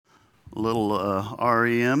A little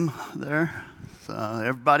REM there. So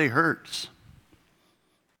everybody hurts.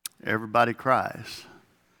 Everybody cries.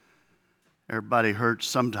 Everybody hurts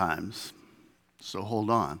sometimes. So hold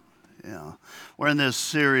on. Yeah. We're in this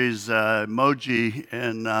series, Emoji,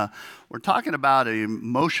 and we're talking about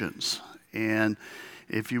emotions. And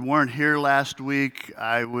if you weren't here last week,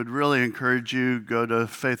 I would really encourage you go to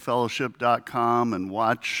faithfellowship.com and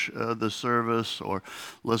watch the service or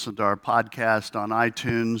listen to our podcast on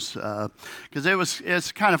iTunes because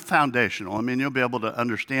it's kind of foundational. I mean, you'll be able to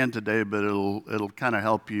understand today, but it'll kind of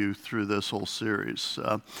help you through this whole series.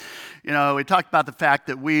 We talked about the fact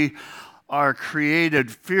that we are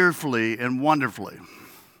created fearfully and wonderfully,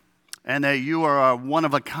 and that you are one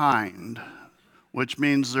of a kind, which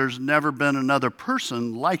means there's never been another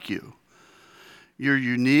person like you. You're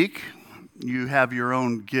unique. You have your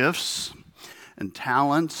own gifts and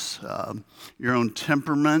talents, your own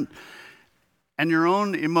temperament, and your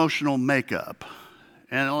own emotional makeup.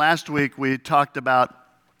 And last week we talked about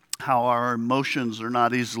how our emotions are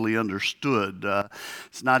not easily understood.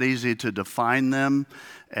 It's not easy to define them.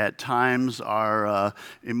 At times, our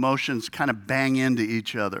emotions kind of bang into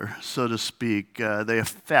each other, so to speak. They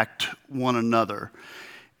affect one another.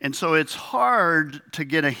 And so it's hard to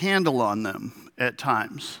get a handle on them at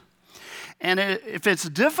times. And if it's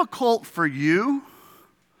difficult for you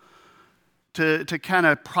to kind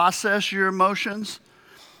of process your emotions,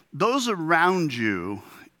 those around you,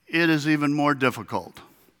 it is even more difficult.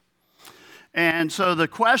 And so the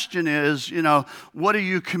question is, what are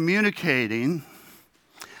you communicating?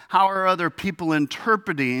 How are other people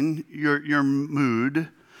interpreting your mood?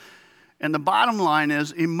 And the bottom line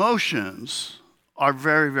is emotions are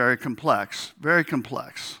very, very complex, very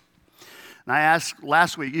complex. And I asked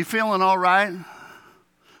last week, you feeling all right?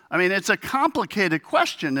 I mean, it's a complicated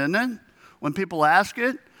question, isn't it, when people ask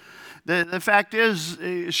it? The fact is,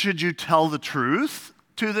 should you tell the truth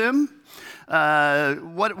to them?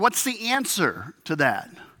 What's the answer to that?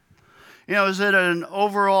 Is it an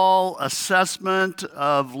overall assessment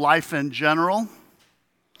of life in general?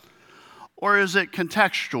 Or is it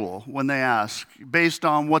contextual when they ask, based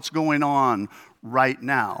on what's going on right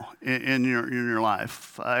now in your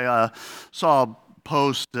life? I saw a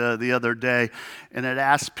post the other day, and it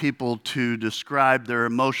asked people to describe their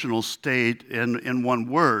emotional state in one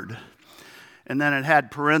word. And then it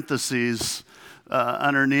had parentheses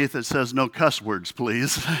underneath it says, no cuss words,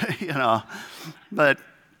 please. But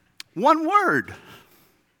one word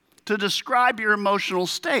to describe your emotional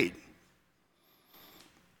state.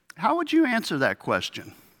 How would you answer that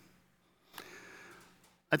question?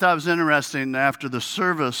 I thought it was interesting. After the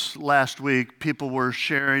service last week, people were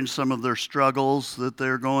sharing some of their struggles that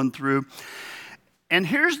they're going through. And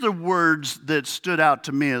here's the words that stood out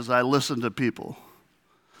to me as I listened to people.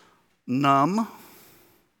 Numb,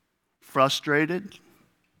 frustrated,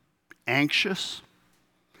 anxious.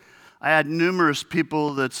 I had numerous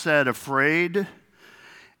people that said afraid,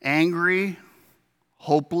 angry,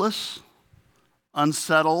 hopeless,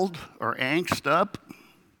 unsettled, or angst up.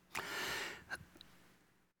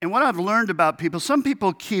 And what I've learned about people, some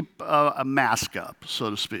people keep a mask up, so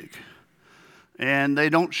to speak, and they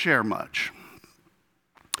don't share much.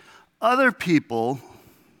 Other people,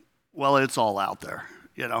 well, it's all out there,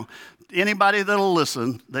 Anybody that'll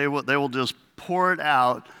listen, they will just pour it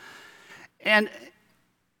out. And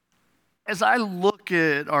as I look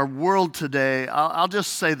at our world today, I'll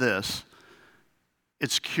just say this.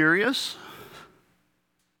 It's curious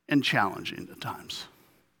and challenging at times.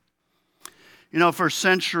 For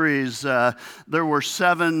centuries, there were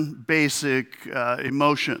 7 basic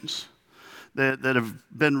emotions that have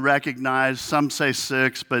been recognized. Some say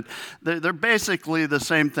 6, but they're basically the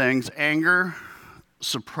same things. Anger,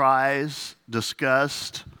 surprise,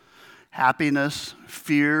 disgust, happiness,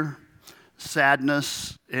 fear,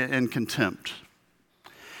 sadness, and contempt.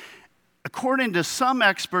 According to some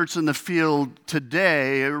experts in the field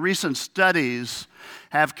today, recent studies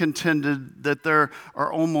have contended that there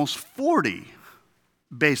are almost 40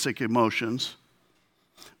 basic emotions,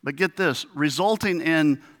 but get this, resulting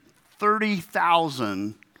in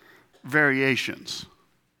 30,000 variations.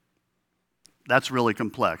 That's really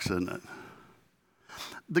complex, isn't it?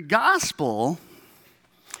 The gospel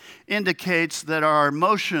indicates that our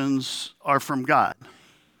emotions are from God,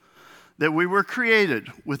 that we were created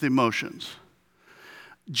with emotions.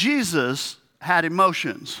 Jesus had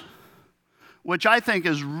emotions, which I think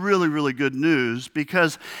is really, really good news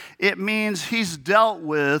because it means he's dealt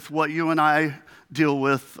with what you and I deal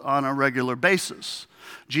with on a regular basis.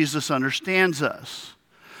 Jesus understands us.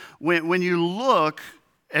 When you look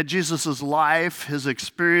at Jesus' life, his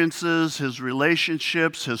experiences, his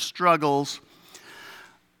relationships, his struggles,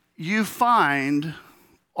 you find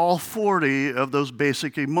all 40 of those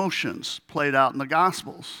basic emotions played out in the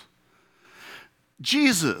Gospels.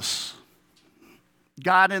 Jesus,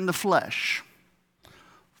 God in the flesh,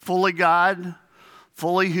 fully God,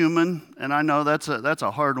 fully human, and I know that's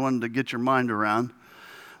a hard one to get your mind around,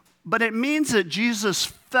 but it means that Jesus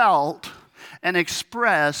felt and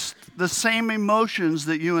expressed the same emotions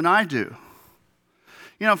that you and I do.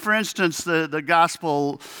 You know, for instance, the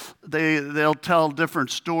gospel, they'll tell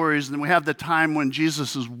different stories, and we have the time when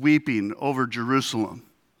Jesus is weeping over Jerusalem.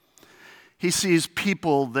 He sees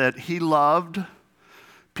people that he loved,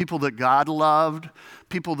 people that God loved,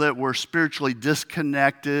 people that were spiritually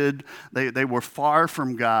disconnected, they were far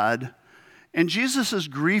from God, and Jesus is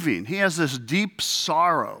grieving. He has this deep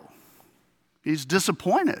sorrow. He's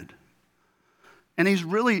disappointed, and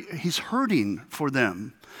he's hurting for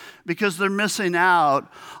them, because they're missing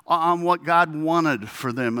out on what God wanted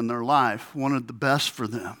for them in their life, wanted the best for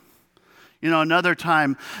them. You know, another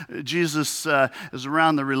time, Jesus is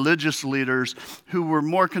around the religious leaders who were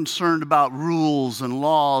more concerned about rules and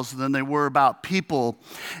laws than they were about people.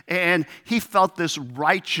 And he felt this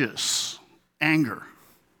righteous anger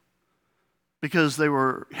because they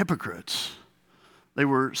were hypocrites. They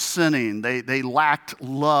were sinning. They lacked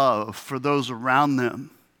love for those around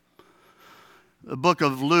them. The book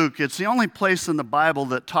of Luke, it's the only place in the Bible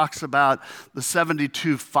that talks about the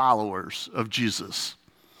 72 followers of Jesus.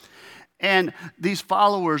 And these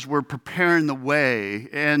followers were preparing the way,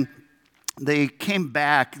 and they came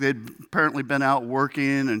back. They'd apparently been out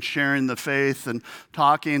working and sharing the faith and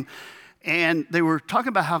talking, and they were talking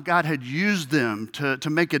about how God had used them to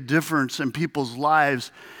make a difference in people's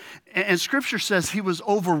lives. And Scripture says he was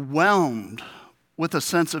overwhelmed with a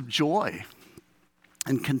sense of joy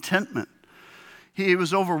and contentment. He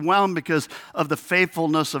was overwhelmed because of the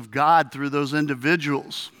faithfulness of God through those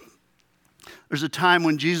individuals. There's a time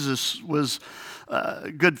when Jesus was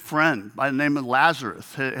a good friend by the name of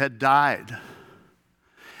Lazarus had died.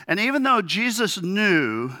 And even though Jesus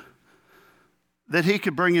knew that he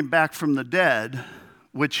could bring him back from the dead,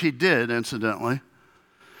 which he did, incidentally,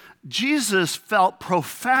 Jesus felt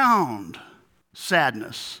profound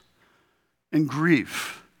sadness and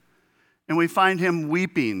grief. And we find him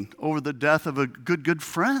weeping over the death of a good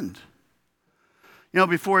friend. You know,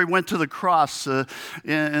 before he went to the cross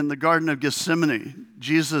in the Garden of Gethsemane,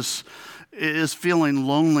 Jesus is feeling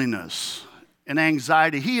loneliness and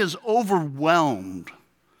anxiety. He is overwhelmed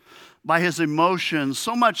by his emotions,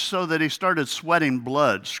 so much so that he started sweating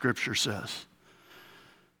blood, Scripture says,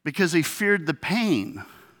 because he feared the pain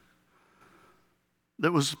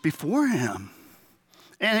that was before him.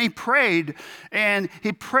 And he prayed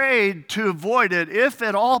to avoid it, if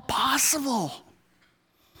at all possible.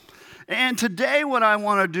 And today what I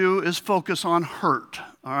want to do is focus on hurt,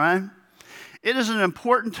 all right? It is an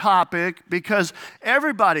important topic because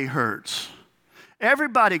everybody hurts.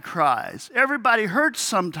 Everybody cries. Everybody hurts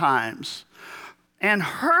sometimes. And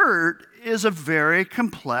hurt is a very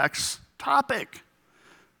complex topic.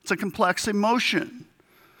 It's a complex emotion.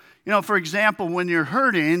 You know, for example, when you're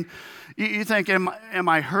hurting, you think, am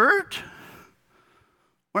I hurt?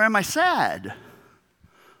 Or am I sad?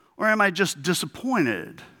 Or am I just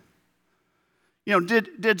disappointed? You know,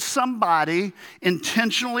 did somebody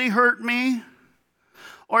intentionally hurt me?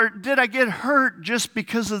 Or did I get hurt just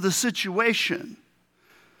because of the situation?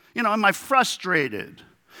 You know, am I frustrated?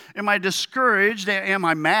 Am I discouraged? Am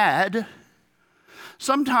I mad?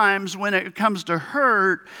 Sometimes when it comes to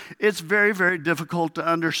hurt, it's very, very difficult to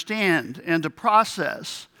understand and to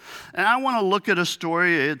process. And I want to look at a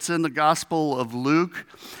story. It's in the Gospel of Luke.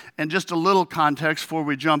 And just a little context before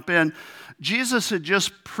we jump in. Jesus had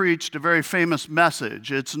just preached a very famous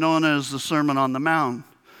message. It's known as the Sermon on the Mount.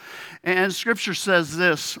 And Scripture says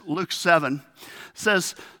this, Luke 7,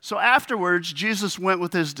 says, "So afterwards Jesus went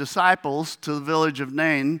with his disciples to the village of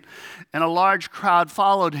Nain, and a large crowd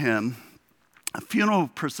followed him. A funeral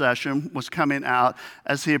procession was coming out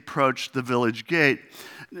as he approached the village gate."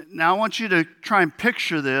 Now I want you to try and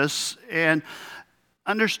picture this and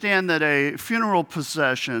understand that a funeral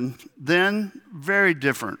procession then very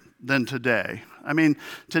different than today. I mean,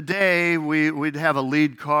 today we'd have a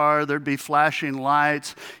lead car, there'd be flashing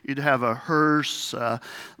lights, you'd have a hearse,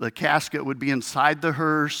 the casket would be inside the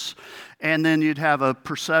hearse, and then you'd have a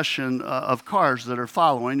procession of cars that are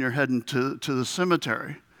following. You're heading to the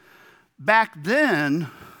cemetery. Back then,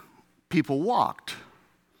 people walked.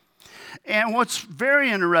 And what's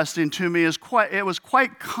very interesting to me is it was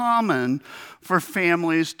quite common for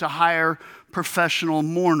families to hire professional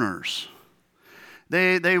mourners.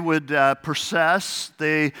 They would process.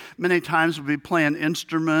 They many times would be playing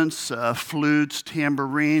instruments, flutes,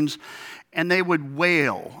 tambourines, and they would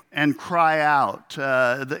wail and cry out,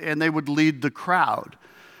 and they would lead the crowd.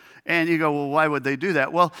 And you go, well, why would they do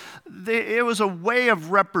that? Well, it was a way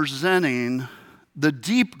of representing the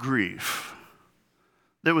deep grief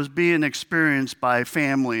that was being experienced by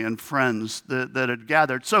family and friends that had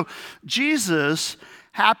gathered. So Jesus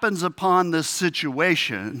happens upon this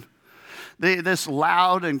situation, this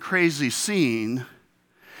loud and crazy scene,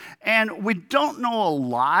 and we don't know a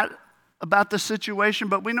lot about the situation,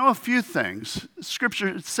 but we know a few things.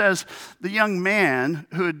 Scripture says the young man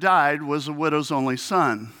who had died was a widow's only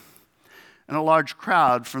son, and a large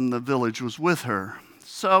crowd from the village was with her.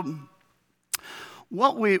 So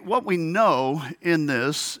what we know in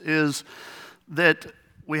this is that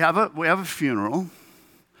we have a funeral.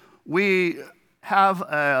 We have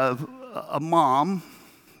a mom.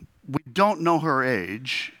 We don't know her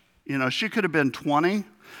age. You know, she could have been 20.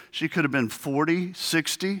 She could have been 40,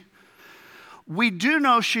 60. We do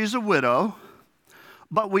know she's a widow,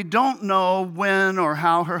 but we don't know when or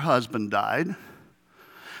how her husband died.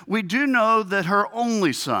 We do know that her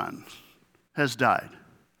only son has died.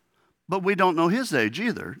 But we don't know his age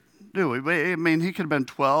either, do we? I mean, he could have been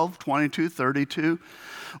 12, 22, 32.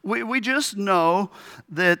 We just know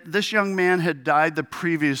that this young man had died the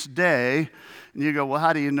previous day. And you go, well,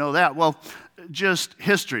 how do you know that? Well, just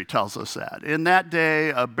history tells us that. In that day,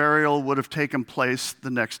 a burial would have taken place the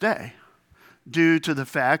next day due to the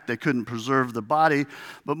fact they couldn't preserve the body.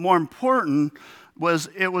 But more important was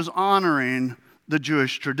it was honoring the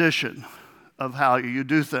Jewish tradition of how you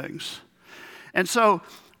do things. And so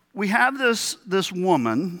we have this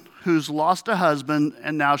woman who's lost a husband,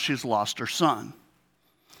 and now she's lost her son.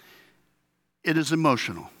 It is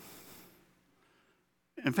emotional.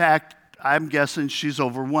 In fact, I'm guessing she's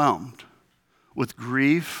overwhelmed with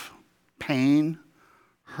grief, pain,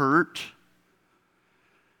 hurt.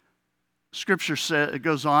 Scripture it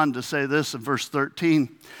goes on to say this in verse 13. It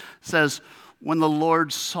says, when the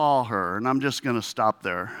Lord saw her, and I'm just going to stop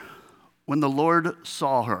there. When the Lord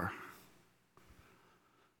saw her.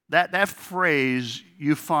 That phrase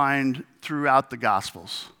you find throughout the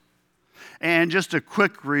Gospels. And just a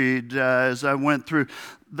quick read as I went through,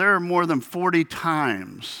 there are more than 40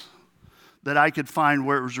 times that I could find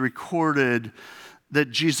where it was recorded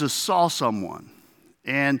that Jesus saw someone.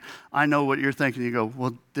 And I know what you're thinking. You go,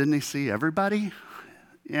 well, didn't he see everybody?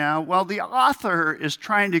 Yeah, well, the author is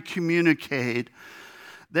trying to communicate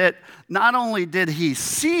that not only did he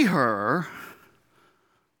see her,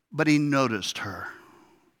 but he noticed her.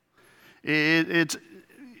 It's,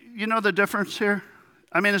 you know the difference here?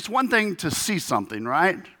 I mean, it's one thing to see something,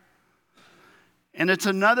 right? And it's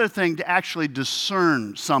another thing to actually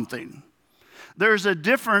discern something. There's a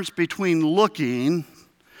difference between looking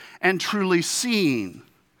and truly seeing.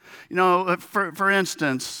 You know, for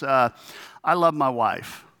instance, I love my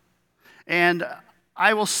wife, and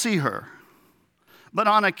I will see her. But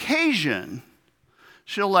on occasion,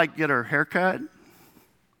 she'll like get her hair cut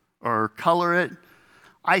or color it.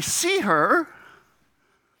 I see her,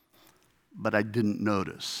 but I didn't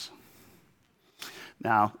notice.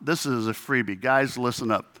 Now, this is a freebie. Guys,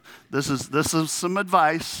 listen up. This is some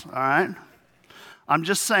advice, all right? I'm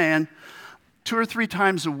just saying, 2 or 3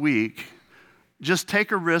 times a week, just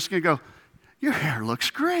take a risk and go, your hair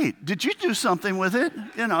looks great. Did you do something with it?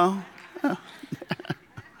 You know.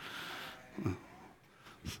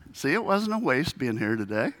 See, it wasn't a waste being here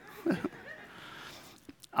today.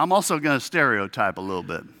 I'm also going to stereotype a little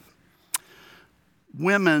bit.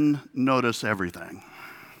 Women notice everything.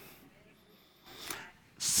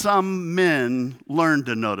 Some men learn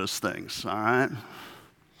to notice things, all right?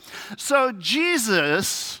 So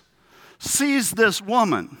Jesus sees this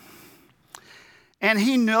woman, and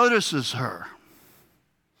he notices her.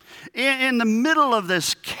 In the middle of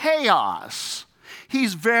this chaos,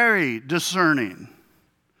 he's very discerning.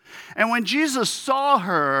 And when Jesus saw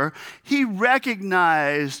her, he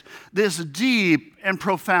recognized this deep and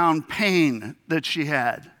profound pain that she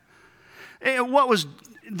had. And what was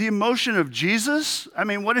the emotion of Jesus? I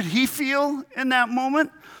mean, what did he feel in that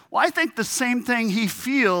moment? Well, I think the same thing he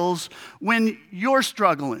feels when you're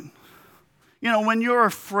struggling. You know, when you're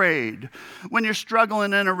afraid, when you're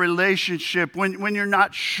struggling in a relationship, when you're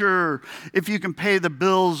not sure if you can pay the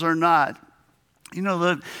bills or not. You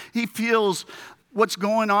know, he feels what's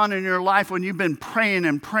going on in your life when you've been praying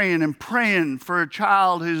and praying and praying for a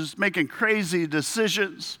child who's making crazy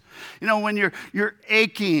decisions. You know, when you're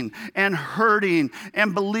aching and hurting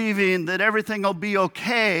and believing that everything will be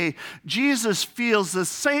okay, Jesus feels the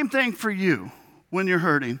same thing for you when you're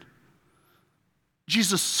hurting.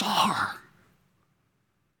 Jesus saw her.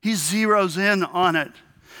 He zeroes in on it.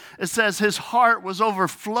 It says his heart was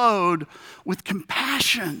overflowed with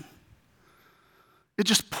compassion. It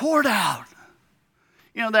just poured out.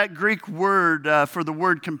 You know, that Greek word for the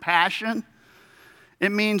word compassion,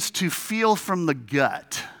 it means to feel from the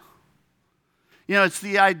gut. You know, it's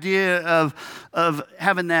the idea of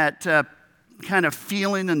having that kind of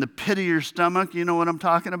feeling in the pit of your stomach. You know what I'm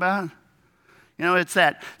talking about? You know, it's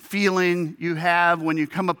that feeling you have when you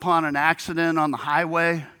come upon an accident on the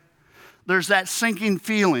highway. There's that sinking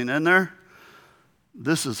feeling in there.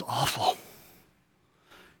 This is awful.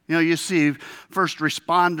 You know, you see first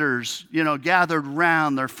responders, you know, gathered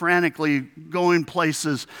around. They're frantically going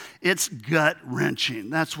places. It's gut-wrenching.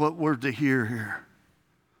 That's what we're to hear here.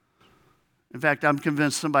 In fact, I'm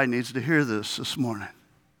convinced somebody needs to hear this morning.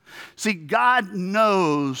 See, God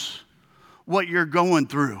knows what you're going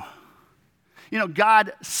through. You know,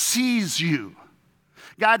 God sees you.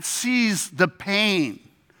 God sees the pain.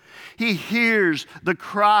 He hears the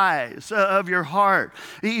cries of your heart.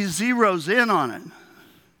 He zeroes in on it.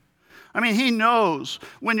 I mean, he knows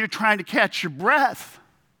when you're trying to catch your breath,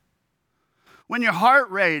 when your heart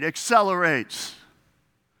rate accelerates.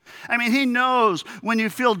 I mean, he knows when you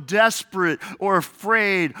feel desperate or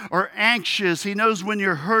afraid or anxious. He knows when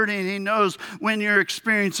you're hurting. He knows when you're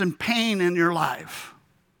experiencing pain in your life.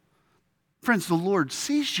 Friends, the Lord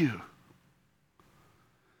sees you.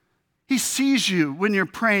 He sees you when you're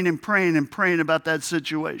praying and praying and praying about that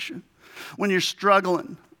situation, when you're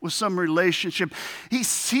struggling with some relationship. He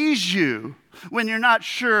sees you when you're not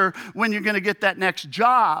sure when you're going to get that next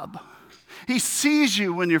job. He sees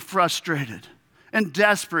you when you're frustrated and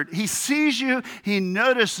desperate. He sees you, he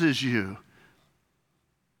notices you,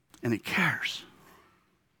 and he cares.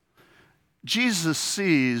 Jesus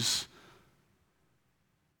sees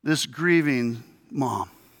this grieving mom,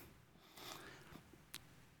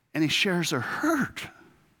 and he shares her hurt.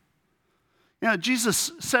 You know,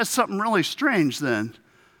 Jesus says something really strange then.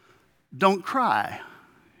 Don't cry,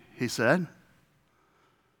 he said.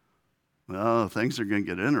 Well, things are going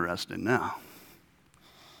to get interesting now.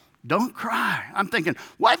 Don't cry. I'm thinking,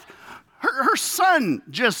 what? Her son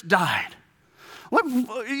just died. What?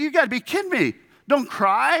 You got to be kidding me. Don't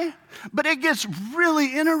cry. But it gets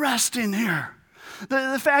really interesting here.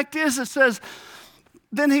 The fact is, it says,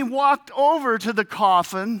 then he walked over to the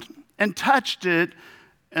coffin and touched it,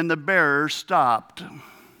 and the bearer stopped.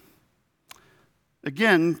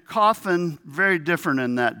 Again, coffin, very different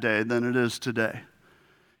in that day than it is today.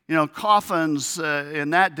 You know, coffins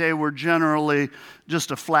in that day were generally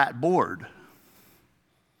just a flat board,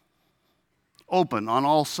 open on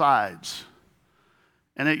all sides.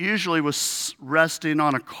 And it usually was resting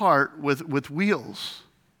on a cart with wheels.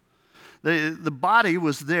 The body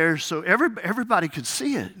was there so everybody could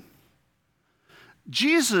see it.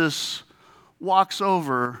 Jesus walks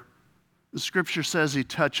over, the scripture says he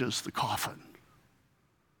touches the coffin.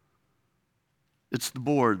 It's the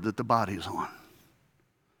board that the body's on.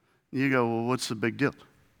 You go, well, what's the big deal?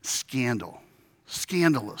 Scandal.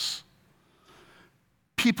 Scandalous.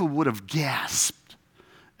 People would have gasped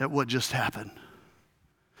at what just happened.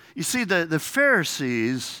 You see, the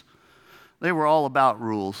Pharisees, they were all about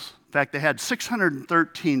rules. In fact, they had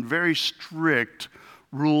 613 very strict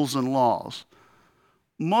rules and laws.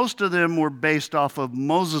 Most of them were based off of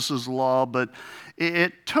Moses' law, but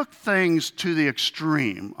it took things to the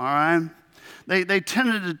extreme, all right? They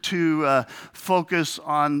tended to focus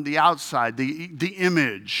on the outside, the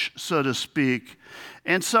image, so to speak.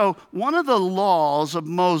 And so one of the laws of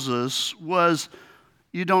Moses was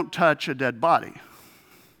you don't touch a dead body.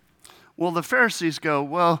 Well, the Pharisees go,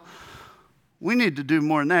 well, we need to do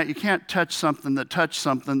more than that. You can't touch something that touched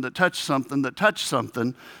something that touched something that touched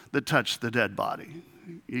something that touched the dead body.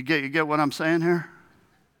 You get what I'm saying here?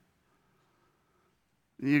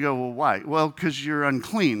 You go, well, why? Well, because you're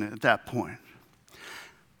unclean at that point.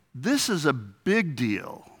 This is a big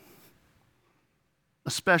deal,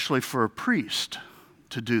 especially for a priest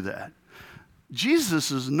to do that.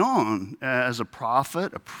 Jesus is known as a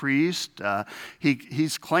prophet, a priest.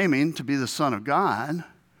 He's claiming to be the Son of God.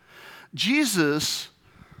 Jesus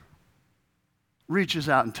reaches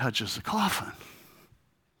out and touches the coffin.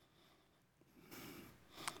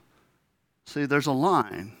 See, there's a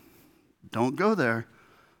line. Don't go there.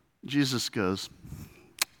 Jesus goes,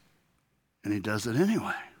 and he does it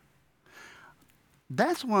anyway.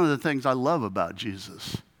 That's one of the things I love about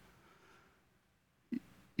Jesus.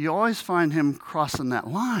 You always find him crossing that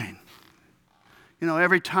line. You know,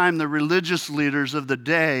 every time the religious leaders of the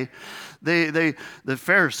day, the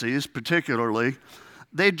Pharisees particularly,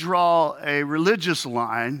 they draw a religious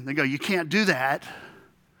line. They go, you can't do that.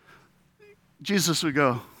 Jesus would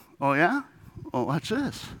go, oh yeah? Oh, watch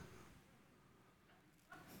this.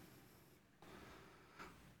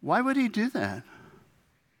 Why would he do that?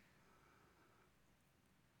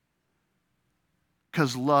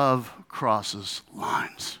 Because love crosses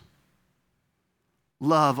lines.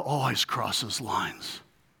 Love always crosses lines.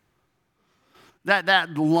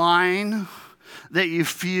 That line that you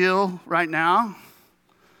feel right now,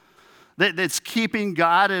 that's keeping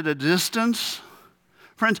God at a distance.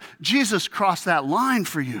 Friends, Jesus crossed that line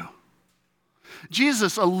for you.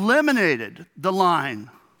 Jesus eliminated the line.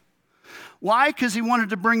 Why? Because he wanted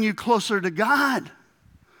to bring you closer to God.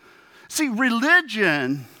 See,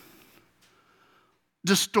 religion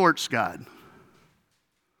distorts God.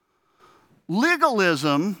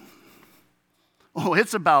 Legalism,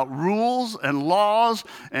 it's about rules and laws,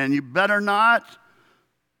 and you better not.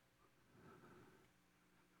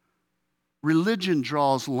 Religion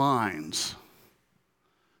draws lines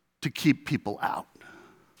to keep people out.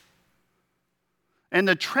 And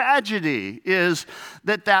the tragedy is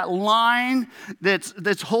that line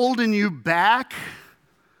that's holding you back,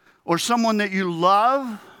 or someone that you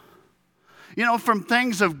love, from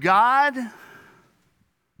things of God.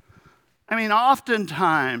 I mean,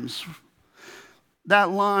 oftentimes,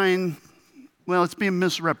 that line, it's being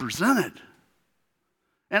misrepresented.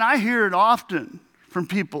 And I hear it often from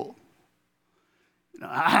people.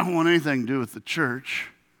 I don't want anything to do with the church.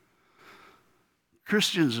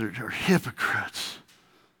 Christians are hypocrites.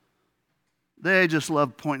 They just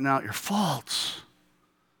love pointing out your faults.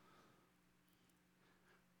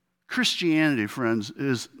 Christianity, friends,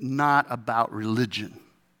 is not about religion.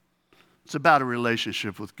 It's about a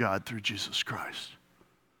relationship with God through Jesus Christ.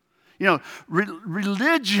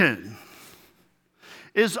 Religion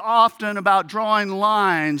is often about drawing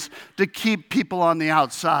lines to keep people on the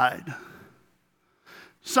outside.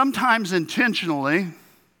 Sometimes intentionally.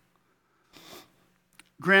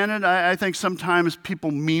 Granted, I think sometimes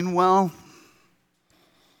people mean well,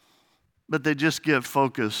 but they just get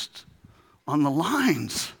focused on the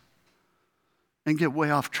lines and get way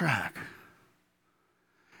off track.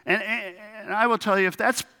 And I will tell you, if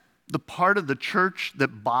that's the part of the church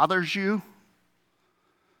that bothers you,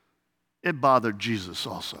 it bothered Jesus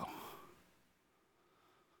also.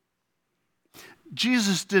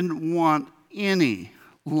 Jesus didn't want any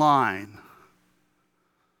line,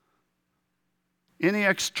 any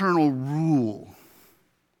external rule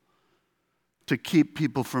to keep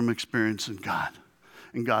people from experiencing God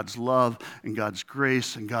and God's love and God's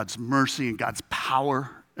grace and God's mercy and God's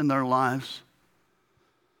power in their lives.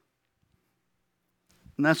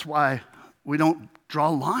 And that's why we don't draw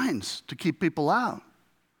lines to keep people out.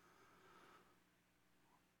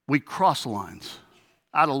 We cross lines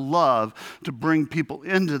out of love to bring people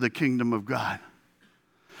into the kingdom of God.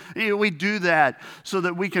 We do that so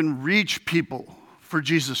that we can reach people for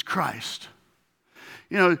Jesus Christ.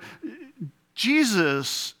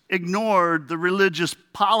 Jesus ignored the religious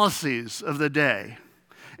policies of the day,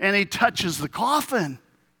 and he touches the coffin.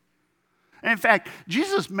 And in fact,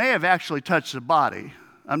 Jesus may have actually touched the body.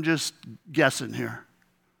 I'm just guessing here.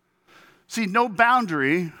 See, no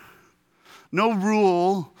boundary, no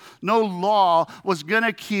rule, no law was going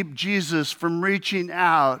to keep Jesus from reaching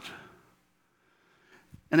out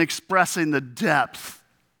and expressing the depth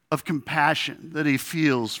of compassion that he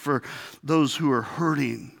feels for those who are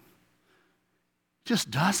hurting. He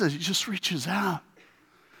just does it. He just reaches out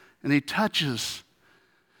and he touches.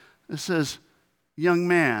 It says, "Young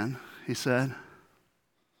man," he said,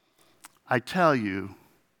 "I tell you,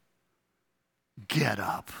 get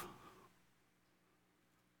up."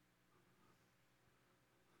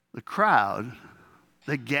 The crowd,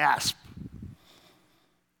 they gasp.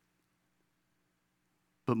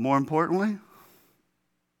 But more importantly,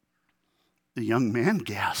 the young man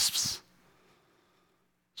gasps.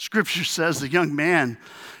 Scripture says the young man,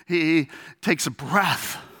 he takes a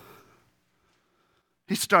breath.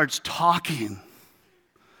 He starts talking.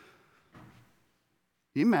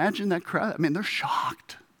 You imagine that crowd? I mean, they're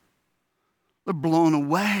shocked. They're blown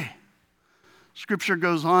away. Scripture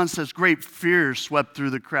goes on, says great fear swept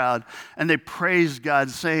through the crowd, and they praised God,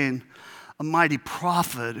 saying, "A mighty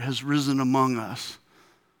prophet has risen among us."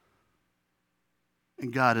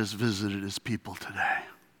 And God has visited his people today.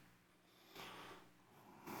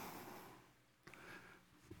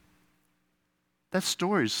 That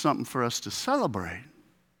story is something for us to celebrate.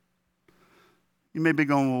 You may be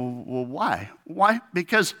going, well, why? Why?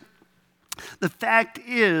 Because the fact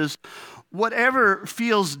is, whatever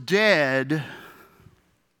feels dead,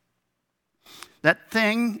 that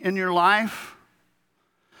thing in your life,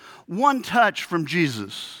 one touch from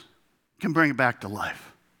Jesus can bring it back to life.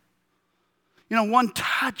 One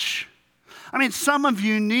touch. I mean, some of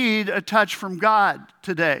you need a touch from God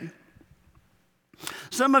today.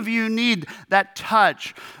 Some of you need that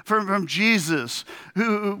touch from Jesus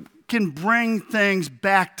who can bring things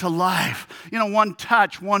back to life. One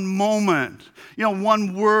touch, one moment,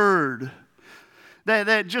 one word,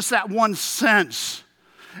 that just that one sense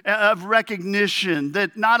of recognition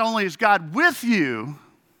that not only is God with you,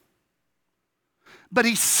 but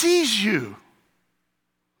he sees you.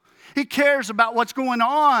 He cares about what's going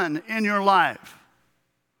on in your life.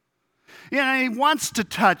 He wants to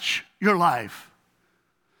touch your life.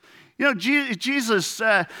 Jesus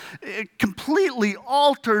completely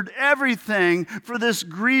altered everything for this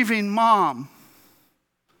grieving mom.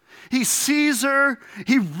 He sees her,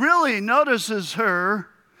 he really notices her,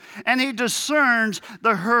 and he discerns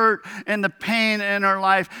the hurt and the pain in her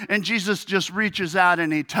life, and Jesus just reaches out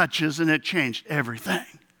and he touches, and it changed everything.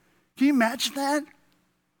 Can you imagine that?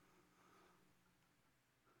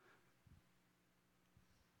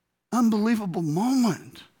 Unbelievable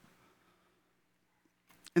moment.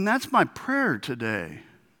 And that's my prayer today,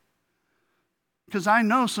 because I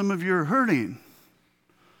know some of you are hurting.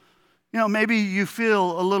 Maybe you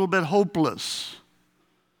feel a little bit hopeless.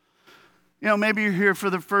 Maybe you're here for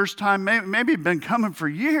the first time. Maybe you've been coming for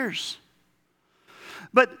years.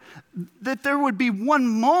 But that there would be one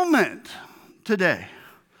moment today,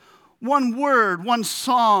 one word, one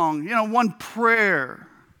song, one prayer,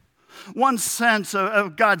 one sense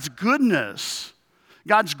of God's goodness,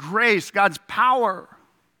 God's grace, God's power.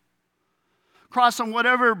 Crossing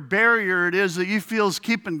whatever barrier it is that you feel is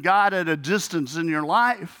keeping God at a distance in your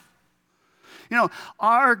life.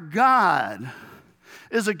 Our God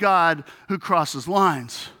is a God who crosses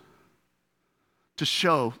lines to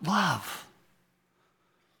show love.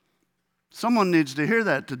 Someone needs to hear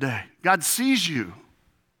that today. God sees you.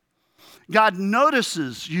 God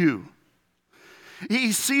notices you.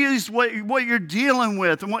 He sees what you're dealing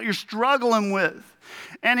with and what you're struggling with.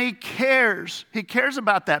 And he cares. He cares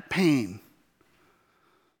about that pain,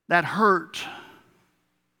 that hurt.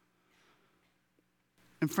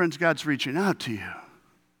 And friends, God's reaching out to you.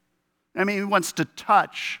 He wants to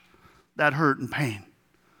touch that hurt and pain.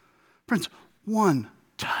 Friends, one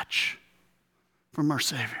touch from our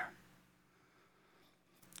Savior.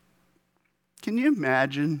 Can you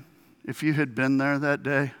imagine if you had been there that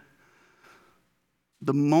day?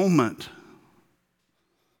 The moment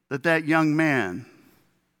that young man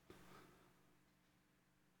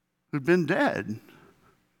who'd been dead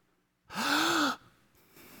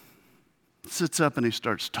sits up and he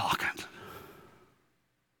starts talking.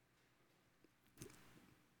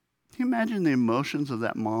 Can you imagine the emotions of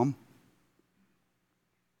that mom?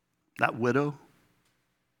 That widow?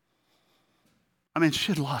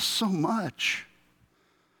 She had lost so much.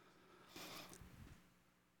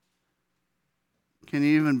 Can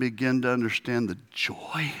you even begin to understand the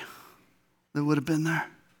joy that would have been there?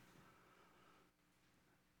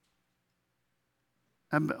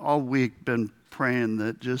 I've all week been praying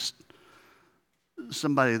that just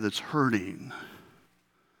somebody that's hurting,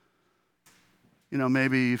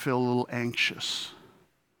 maybe you feel a little anxious,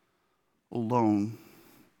 alone.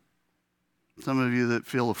 Some of you that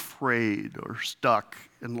feel afraid or stuck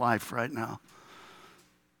in life right now,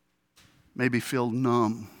 maybe feel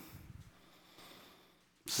numb,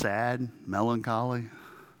 sad, melancholy.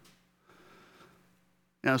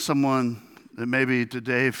 Someone that maybe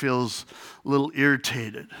today feels a little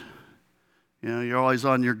irritated. You're always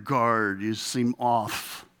on your guard. You seem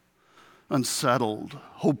off, unsettled,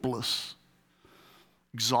 hopeless,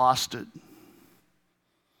 exhausted.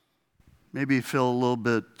 Maybe you feel a little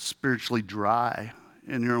bit spiritually dry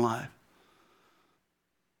in your life.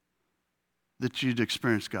 That you'd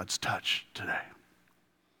experience God's touch today.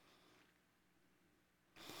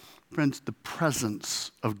 Friends, the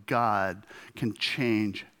presence of God can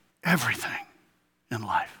change everything in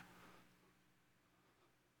life.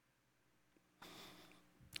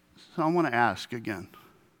 So I want to ask again,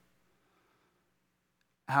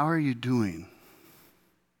 how are you doing?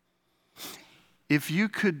 If you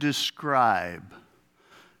could describe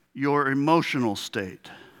your emotional state,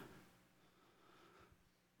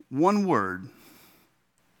 one word,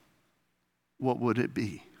 what would it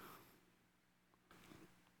be?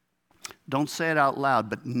 Don't say it out loud,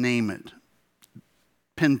 but name it.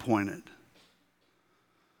 Pinpoint it.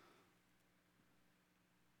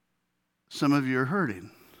 Some of you are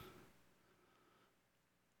hurting.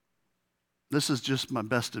 This is just my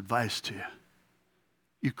best advice to you.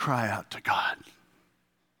 You cry out to God.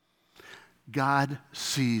 God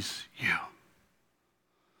sees you.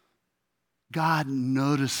 God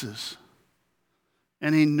notices,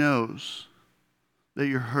 and he knows that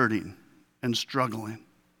you're hurting and struggling.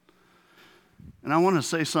 And I want to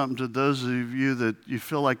say something to those of you that you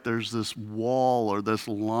feel like there's this wall or this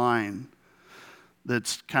line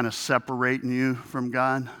that's kind of separating you from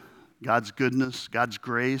God. God's goodness, God's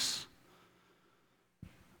grace,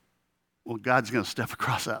 well, God's going to step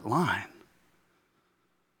across that line.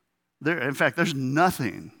 In fact, there's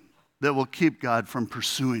nothing that will keep God from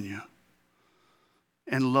pursuing you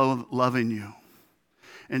and loving you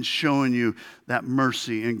and showing you that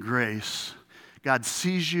mercy and grace. God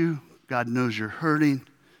sees you, God knows you're hurting,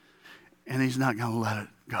 and he's not going to let it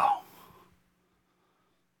go.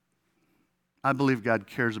 I believe God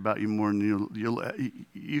cares about you more than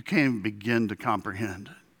you can't even begin to comprehend.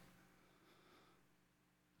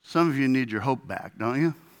 Some of you need your hope back, don't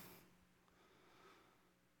you?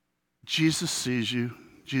 Jesus sees you.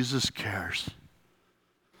 Jesus cares.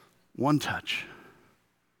 One touch.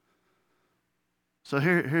 So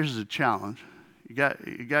here's the challenge. You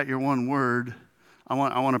got your one word. I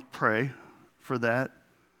want to pray for that.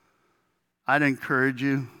 I'd encourage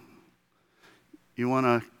you. You want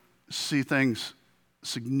to see things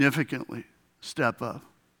significantly step up.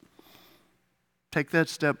 Take that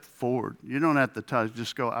step forward. You don't have to touch.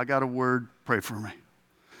 Just go, I got a word, pray for me.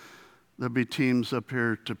 There'll be teams up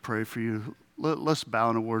here to pray for you. Let's bow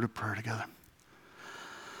in a word of prayer together.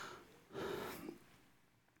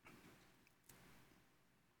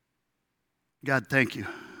 God, thank you.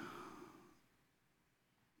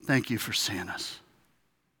 Thank you for seeing us.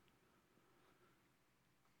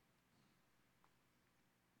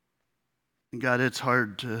 And God, it's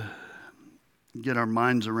hard to get our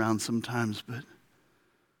minds around sometimes, but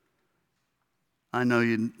I know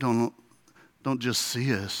you don't just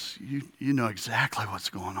see us. You know exactly what's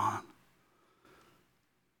going on.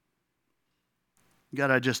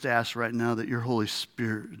 God, I just ask right now that your Holy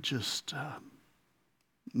Spirit just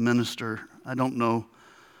minister. I don't know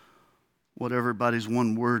what everybody's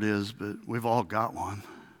one word is, but we've all got one.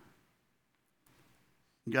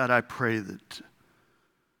 God, I pray that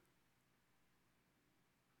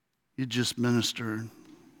you just minister,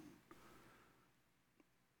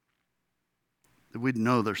 that we'd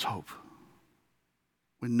know there's hope.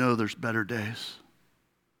 We know there's better days.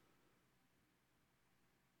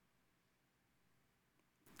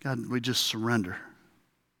 God, we just surrender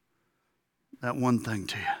that one thing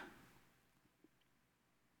to you.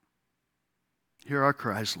 Hear our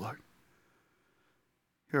cries, Lord.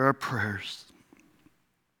 Hear our prayers.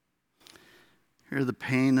 Hear the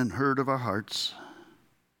pain and hurt of our hearts.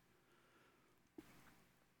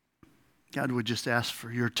 God, we just ask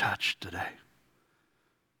for your touch today.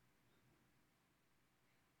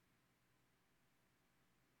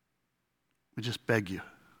 We just beg you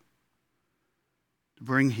to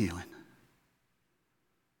bring healing,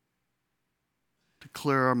 to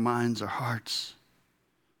clear our minds, our hearts,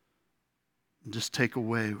 and just take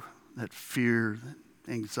away that fear, that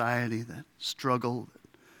anxiety, that struggle,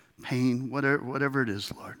 that pain, whatever it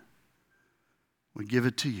is, Lord. We give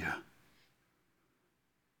it to you.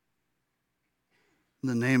 In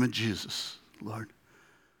the name of Jesus, Lord,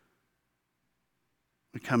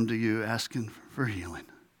 we come to you asking for healing.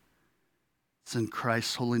 It's in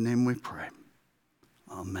Christ's holy name we pray.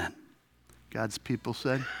 Amen. God's people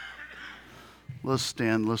said, let's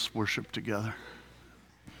stand, let's worship together.